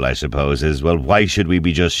people, I suppose, is, well, why should we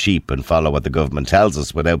be just sheep and follow what the government tells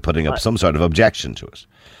us without putting up some sort of objection to it?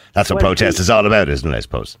 That's what protest is all about, isn't it, I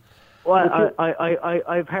suppose? Well,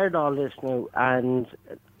 I've heard all this now, and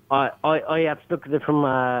I have to look at it from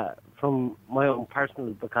my own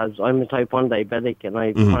personal, because I'm a type 1 diabetic and I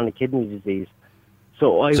have chronic kidney disease.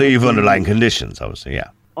 So you've underlying conditions, obviously, yeah.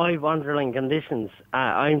 I have underlying conditions.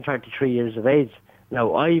 I'm 33 years of age.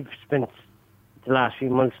 Now, I've spent the last few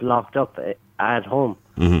months locked up at home,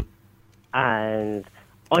 and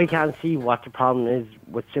I can't see what the problem is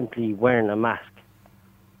with simply wearing a mask.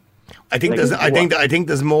 I think I think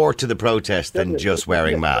there's more to the protest than just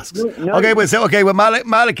wearing masks. No. Okay, well,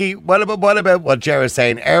 Maliki, what about what Ger is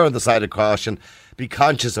saying? Err on the side of caution. Be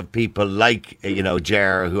conscious of people like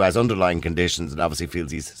Ger, who has underlying conditions and obviously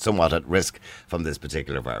feels he's somewhat at risk from this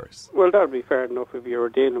particular virus. Well, that would be fair enough if you were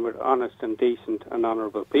dealing with honest and decent and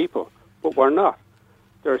honourable people, but we're not.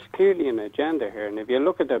 There's clearly an agenda here, and if you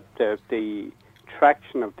look at the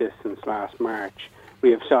traction of this since last March,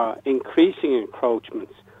 we have saw increasing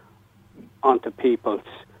encroachments onto people's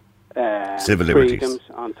civil liberties, freedoms,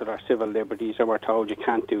 onto their civil liberties, and we're told you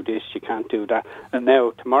can't do this, you can't do that. And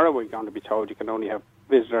now, tomorrow, we're going to be told you can only have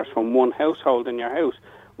visitors from one household in your house.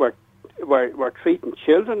 We're treating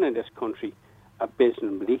children in this country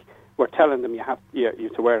abysmally. We're telling them you have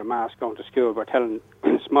to wear a mask going to school. We're telling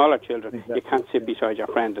smaller children you can't sit beside your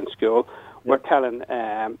friend in school. We're telling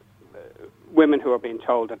women who are being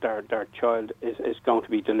told that their child is going to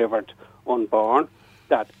be delivered unborn,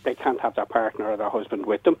 that they can't have their partner or their husband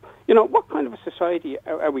with them. What kind of a society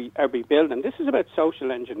are we building? This is about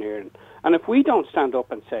social engineering. And if we don't stand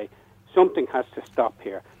up and say, something has to stop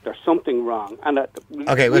here, there's something wrong. And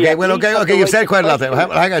Okay, you've said quite a lot there.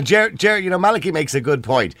 Hang on, Ger, Maliki makes a good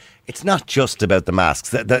point. It's not just about the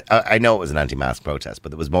masks. I know it was an anti-mask protest,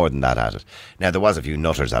 but there was more than that at it. Now, there was a few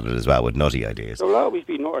nutters at it as well with nutty ideas. There will always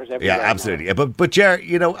be nutters everywhere. Yeah, absolutely. Yeah, but Ger,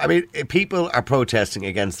 people are protesting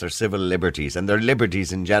against their civil liberties and their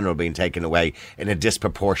liberties in general being taken away in a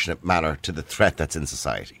disproportionate manner to the threat that's in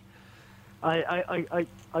society. I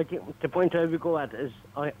think the point I would go at is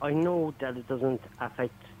I know that it doesn't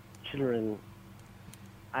affect children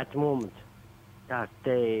at the moment. That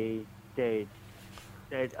I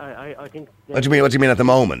think. What do you mean at the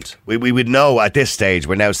moment? We would know at this stage.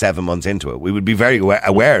 We're now 7 months into it. We would be very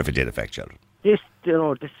aware if it did affect children. This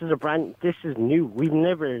is new. We've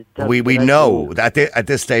never. We know that at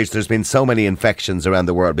this stage there's been so many infections around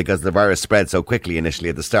the world because the virus spread so quickly initially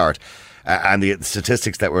at the start. And the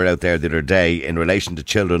statistics that were out there the other day in relation to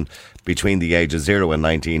children between the ages 0 and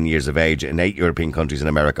 19 years of age in 8 European countries in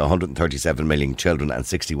America, 137 million children and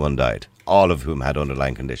 61 died, all of whom had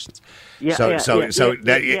underlying conditions. It's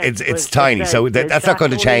tiny. So that's not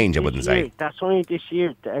going to change, I wouldn't say. That's only this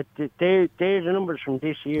year. They're the numbers from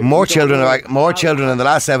this year. More children in the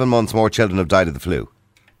last 7 months. More children have died of the flu.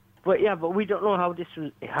 But we don't know how this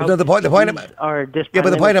will. The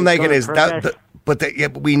point I'm making is that. But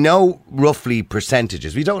we know roughly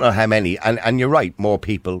percentages. We don't know how many. And you're right, more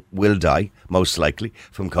people will die, most likely,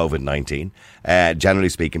 from COVID-19. Generally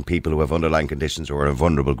speaking, people who have underlying conditions or are in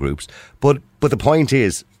vulnerable groups. But the point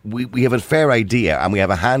is, we have a fair idea and we have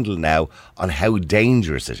a handle now on how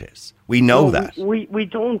dangerous it is. We know that. We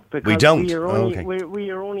don't. Because we don't. We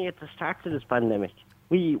are only at the start of this pandemic.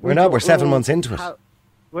 We're not. We're 7 months into it.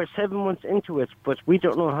 We're 7 months into it, but we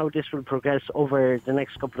don't know how this will progress over the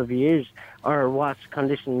next couple of years or what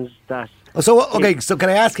conditions that... So can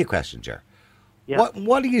I ask you a question, Ger? Yeah.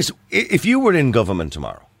 What do you... If you were in government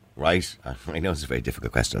tomorrow, right? I know it's a very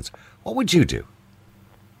difficult question. What would you do?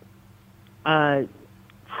 That's...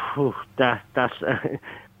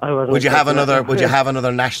 Would you have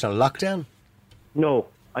another national lockdown? No,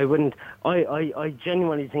 I wouldn't. I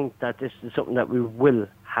genuinely think that this is something that we will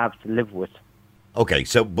have to live with. Okay,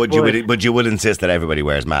 so but you would insist that everybody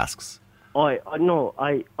wears masks. I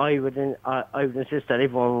would insist that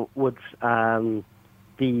everyone would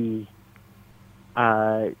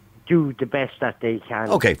do the best that they can.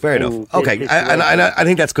 Okay, fair enough. Okay, and I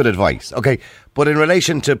think that's good advice. Okay, but in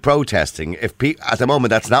relation to protesting, at the moment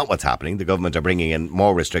that's not what's happening. The government are bringing in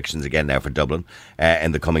more restrictions again now for Dublin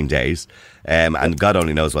in the coming days, and God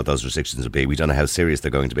only knows what those restrictions will be. We don't know how serious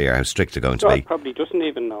they're going to be or how strict they're going to be. Probably doesn't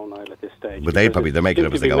even know, Niall, at this stage. But they're making it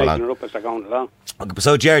up as they go along. Okay,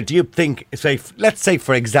 so, Jared, do you think, let's say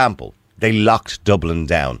for example, they locked Dublin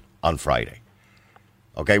down on Friday?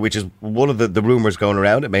 Okay, which is one of the rumours going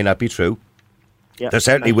around. It may not be true. Yep. There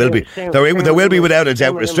certainly will be. There will be without a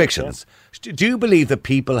doubt restrictions. Yeah. Do you believe that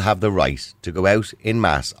people have the right to go out in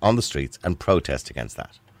mass on the streets and protest against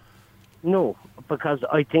that? No, because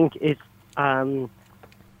I think it's not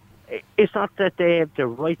that they have the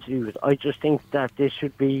right to do it. I just think that they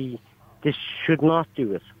should not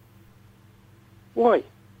do it. Why?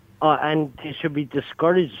 And they should be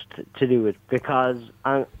discouraged to do it because...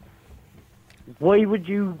 why would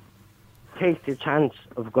you take the chance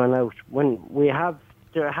of going out when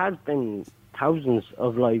there has been thousands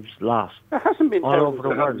of lives lost? There hasn't been all over the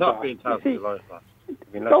world. Go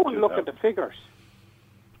and look at the figures.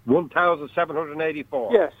 1,784.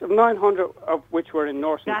 Yes, 900 of which were in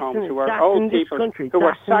nursing homes who were that's old in this people country. who were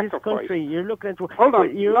That's in this sacrificed. country. You're looking at... Hold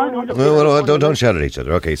on, You're only 900 looking Well, at don't shout at each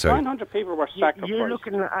other. Okay, sorry. 900 people were sacrificed. You're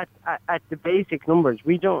looking at the basic numbers.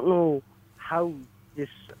 We don't know how this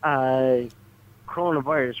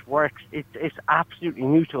coronavirus works. It's absolutely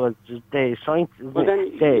new to us. The science,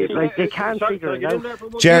 they can't figure it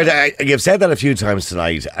out. Jared, you've said that a few times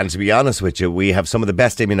tonight, and to be honest with you, we have some of the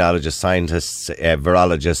best immunologists, scientists,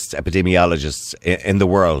 virologists, epidemiologists in the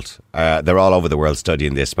world. They're all over the world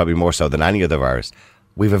studying this, probably more so than any other virus.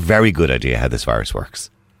 We have a very good idea how this virus works.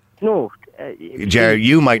 No. Jared,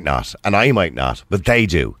 you might not, and I might not, but they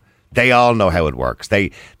do. They all know how it works.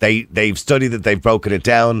 They've studied it, they've broken it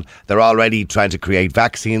down. They're already trying to create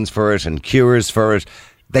vaccines for it and cures for it.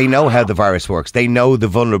 They know how the virus works. They know the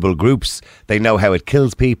vulnerable groups. They know how it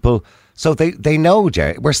kills people. So they know,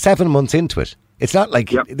 Jerry. We're 7 months into it. It's not like,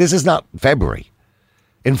 This is not February.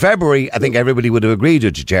 In February, I think everybody would have agreed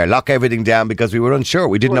with you, Jerry. Lock everything down because we were unsure.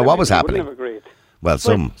 We didn't know what was happening. Wouldn't have agreed. Well,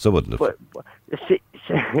 some wouldn't have.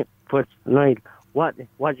 But Niall,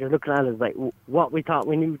 what you're looking at is like what we thought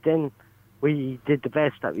we knew then. We did the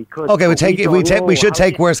best that we could. Okay, we should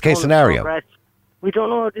take worst case scenario. Progress. We don't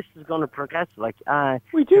know how this is going to progress. Like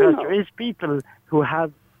we do know. There is people who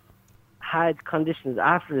have had conditions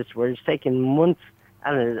after this where it's taken months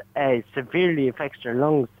and it severely affects their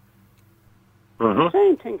lungs. The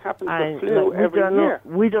same thing happens with flu every year.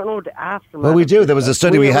 We don't know the aftermath. Well, we do. There was a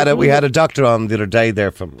study. We had a doctor on the other day there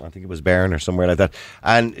from, I think it was Bern or somewhere like that,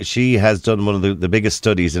 and she has done one of the biggest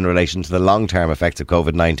studies in relation to the long-term effects of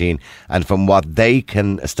COVID-19, and from what they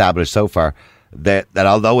can establish so far, that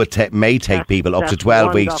although it may take people up to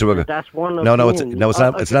 12 weeks to recover. That's one of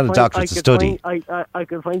it's not a doctor, it's a study. I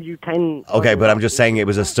could find you 10. Okay, but I'm just saying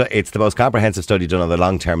it's the most comprehensive study done on the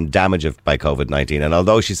long-term damage by COVID-19, and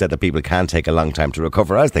although she said that people can take a long time to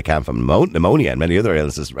recover, as they can from pneumonia and many other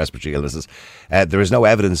illnesses, respiratory illnesses, there is no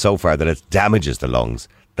evidence so far that it damages the lungs,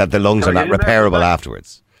 that the lungs are not repairable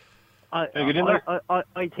afterwards. I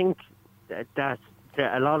think that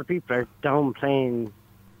a lot of people are downplaying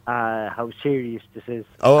how serious this is.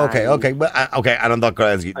 Oh, okay. And on that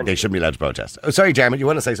grounds, they shouldn't be allowed to protest. Oh, sorry, Jeremy, you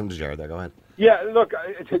want to say something to Jared there? Go ahead. Yeah, look,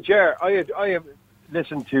 to Jared, I have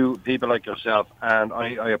listened to people like yourself, and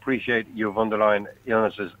I appreciate you've underlined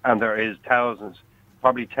illnesses, and there is thousands,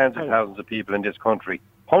 probably tens of thousands of people in this country,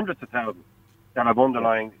 hundreds of thousands, that have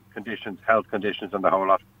underlying conditions, health conditions, and the whole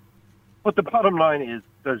lot. But the bottom line is,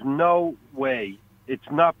 there's no way,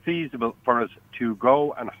 it's not feasible for us to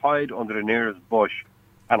go and hide under the nearest bush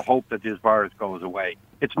and hope that this virus goes away.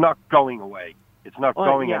 It's not going away. It's not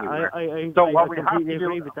going anywhere. I completely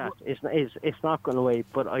agree with that. It's not going away,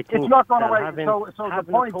 but I think it's not going away. Having the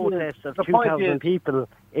point a protest is, of 2,000 people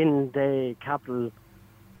in the capital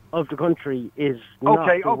of the country is not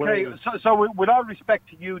the way. So with all respect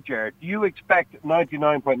to you, Jared, do you expect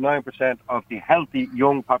 99.9% of the healthy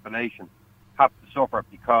young population have to suffer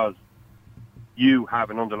because you have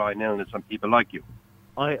an underlying illness and people like you?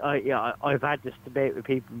 I've had this debate with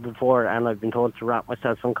people before, and I've been told to wrap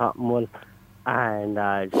myself in cotton wool and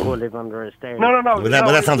go live under a stairs. No. But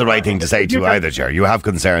that's not the right thing to say to you either, Jerry. You have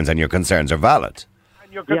concerns, and your concerns are valid.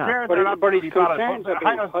 And your concerns are absolutely valid.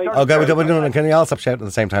 Okay, can you all stop shouting at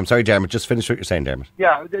the same time? Sorry, Jeremy, just finish what you're saying, Jeremy.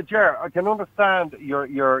 Yeah, Jerry, I can understand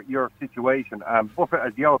your situation. Buffett,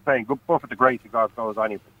 as the old saying, Buffett the grace of God goes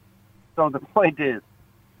anyway. So the point is,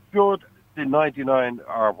 should the 99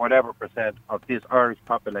 or whatever % of this Irish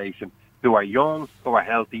population who are young, who are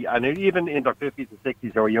healthy, and even in their 50s and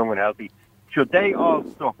 60s who are young and healthy, should they all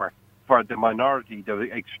suffer for the minority, the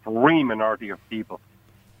extreme minority of people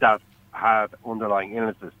that have underlying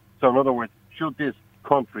illnesses? So in other words, should this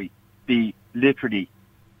country be literally,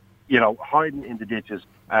 hiding in the ditches,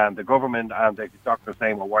 and the government and the doctors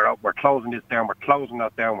saying, well, we're closing this down, we're closing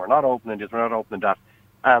that down, we're not opening this, we're not opening that,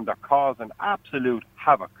 and they're causing absolute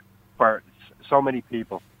havoc for so many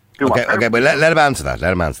people. Okay, but let him answer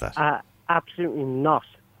that. Absolutely not.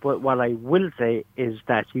 But what I will say is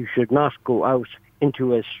that you should not go out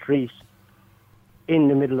into a street in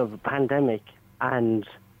the middle of a pandemic and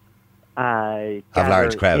have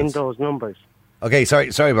large crowds in those numbers. Okay, sorry,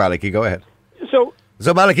 Maliki, go ahead. So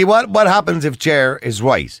Maliki, what happens if Ger is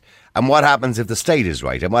right? And what happens if the state is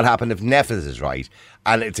right? And what happens if NEFIS is right?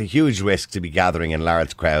 And it's a huge risk to be gathering in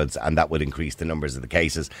large crowds, and that would increase the numbers of the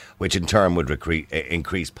cases, which in turn would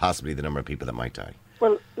increase possibly the number of people that might die.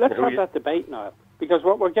 Well, let's have that debate now, because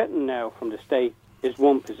what we're getting now from the state is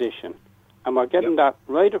one position, and we're getting that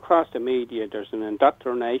right across the media. There's an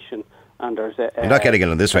indoctrination, and there's a... You're not getting it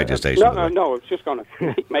on this radio station. No, I was just going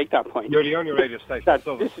to make that point. You're the only radio station.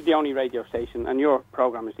 This is the only radio station, and your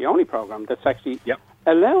programme is the only programme that's actually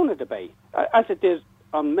allowing a debate, as it is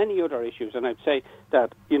on many other issues. And I'd say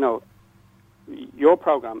that, your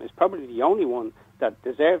programme is probably the only one that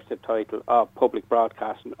deserves the title of public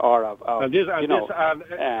broadcasting or of if you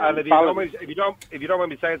don't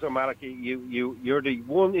mind me saying so, Malachy, you're the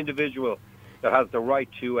one individual that has the right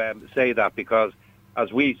to say that, because,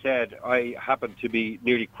 as we said, I happened to be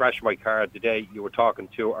nearly crashed my car the day you were talking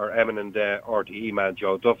to our eminent RTE man,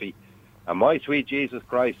 Joe Duffy. And my sweet Jesus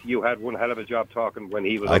Christ, you had one hell of a job talking when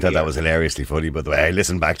he was. I thought that was hilariously funny, by the way. I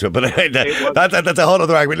listened back to it, but that's a whole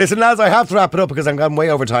other argument. Listen, lads, I have to wrap it up because I'm going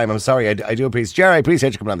way over time. I'm sorry. I do appreciate, Jerry, I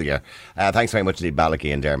appreciate you coming on the air. Thanks very much indeed,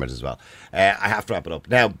 Malachy and Dermot as well. I have to wrap it up.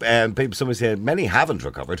 Now, somebody said many haven't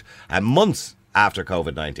recovered. Months after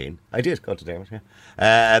COVID-19. I did go to Dermot,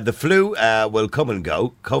 yeah. The flu will come and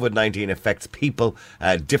go. COVID-19 affects people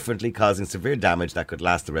differently, causing severe damage that could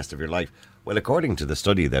last the rest of your life. Well, according to the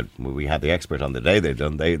study that we had the expert on the day they've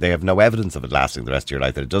done, they have no evidence of it lasting the rest of your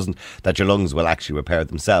life, that your lungs will actually repair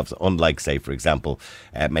themselves, unlike, say, for example,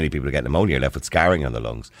 many people who get pneumonia are left with scarring on the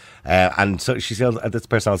lungs. And so she said, this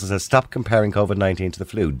person also says, stop comparing COVID-19 to the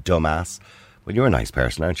flu, dumbass. Well, you're a nice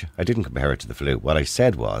person, aren't you? I didn't compare it to the flu. What I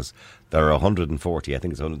said was there are 140, I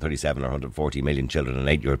think it's 137 or 140 million children in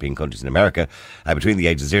 8 European countries in America between the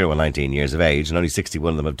ages of 0 and 19 years of age, and only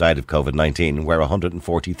 61 of them have died of COVID-19, where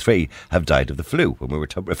 143 have died of the flu. When we were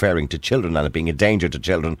referring to children and it being a danger to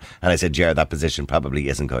children, and I said, Ger, that position probably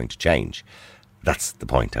isn't going to change. That's the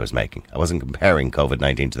point I was making. I wasn't comparing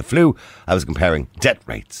COVID-19 to the flu. I was comparing death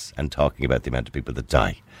rates and talking about the amount of people that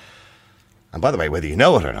die. And by the way, whether you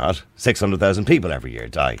know it or not, 600,000 people every year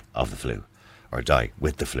die of the flu, or die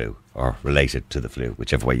with the flu, or related to the flu,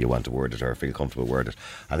 whichever way you want to word it or feel comfortable word it.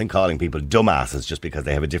 I think calling people dumbasses just because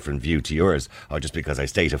they have a different view to yours, or just because I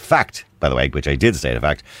state a fact, by the way, which I did state a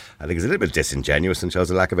fact, I think is a little bit disingenuous and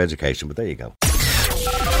shows a lack of education, but there you go.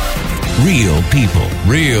 Real people,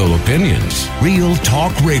 real opinions, real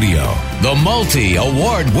talk radio. The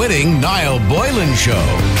multi-award-winning Niall Boylan Show.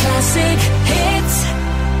 Classic hits.